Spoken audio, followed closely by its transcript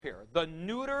The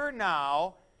neuter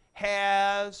now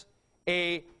has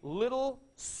a little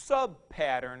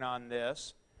sub-pattern on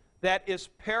this that is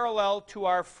parallel to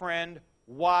our friend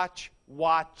watch,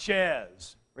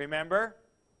 watches. Remember?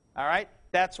 All right?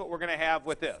 That's what we're going to have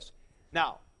with this.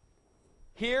 Now,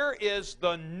 here is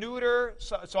the neuter.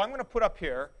 So I'm going to put up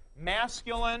here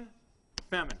masculine,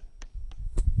 feminine.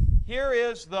 Here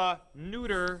is the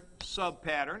neuter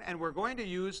sub-pattern, and we're going to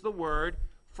use the word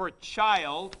for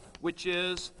child, which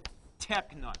is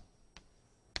teknon.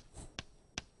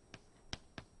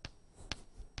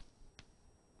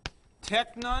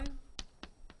 Teknon,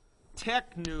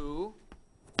 teknu,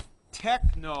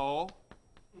 tekno,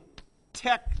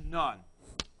 teknon.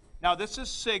 Now this is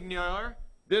singular,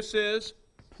 this is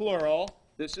plural,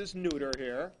 this is neuter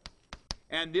here,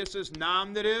 and this is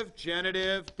nominative,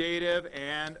 genitive, dative,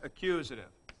 and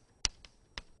accusative.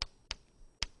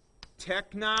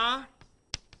 Tekna,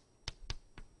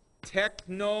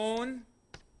 teknon.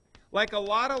 Like a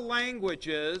lot of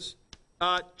languages,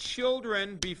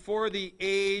 children before the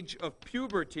age of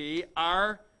puberty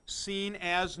are seen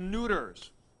as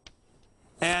neuters.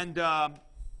 And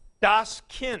das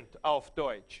Kind auf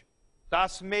Deutsch,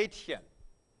 das Mädchen.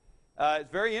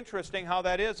 It's very interesting how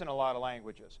that is in a lot of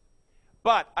languages.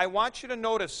 But I want you to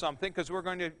notice something, because we're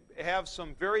going to have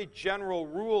some very general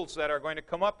rules that are going to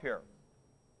come up here.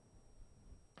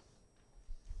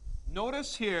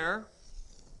 Notice here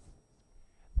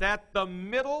that the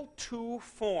middle two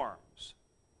forms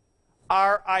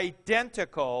are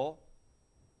identical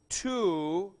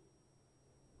to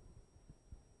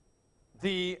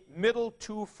the middle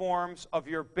two forms of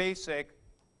your basic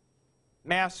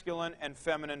masculine and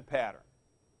feminine pattern.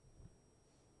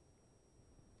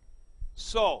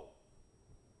 So,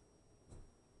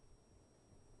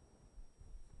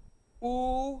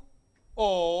 o,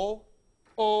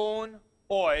 on,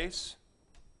 ois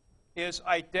is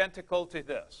identical to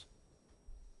this.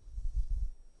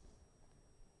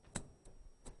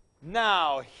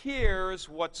 Now, here's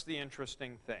what's the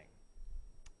interesting thing.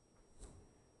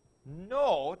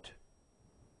 Note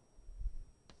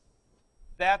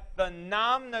that the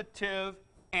nominative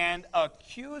and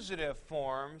accusative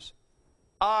forms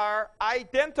are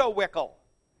identical.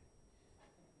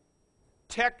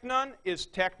 Teknon is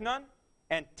teknon,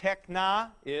 and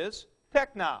tekna is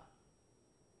tekna.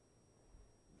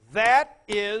 That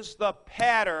is the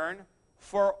pattern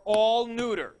for all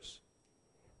neuters.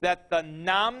 That the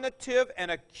nominative and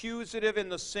accusative in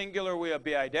the singular will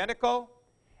be identical,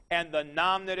 and the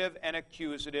nominative and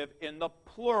accusative in the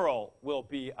plural will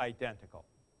be identical.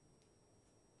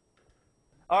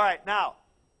 All right, now,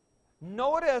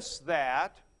 notice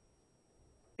that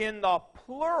in the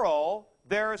plural,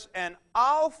 there's an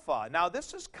alpha. Now,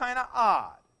 this is kind of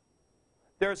odd.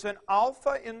 There's an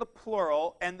alpha in the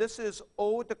plural, and this is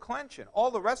O declension. All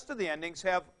the rest of the endings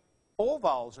have O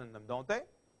vowels in them, don't they?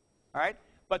 All right?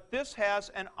 But this has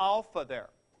an alpha there.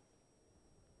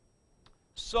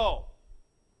 So,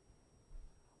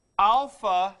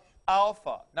 alpha,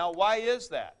 alpha. Now, why is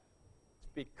that? It's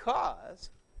because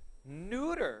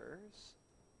neuters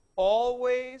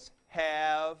always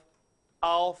have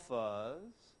alphas,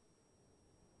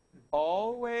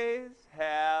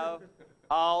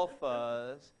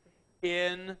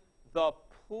 in the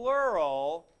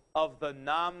plural of the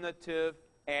nominative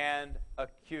and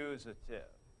accusative.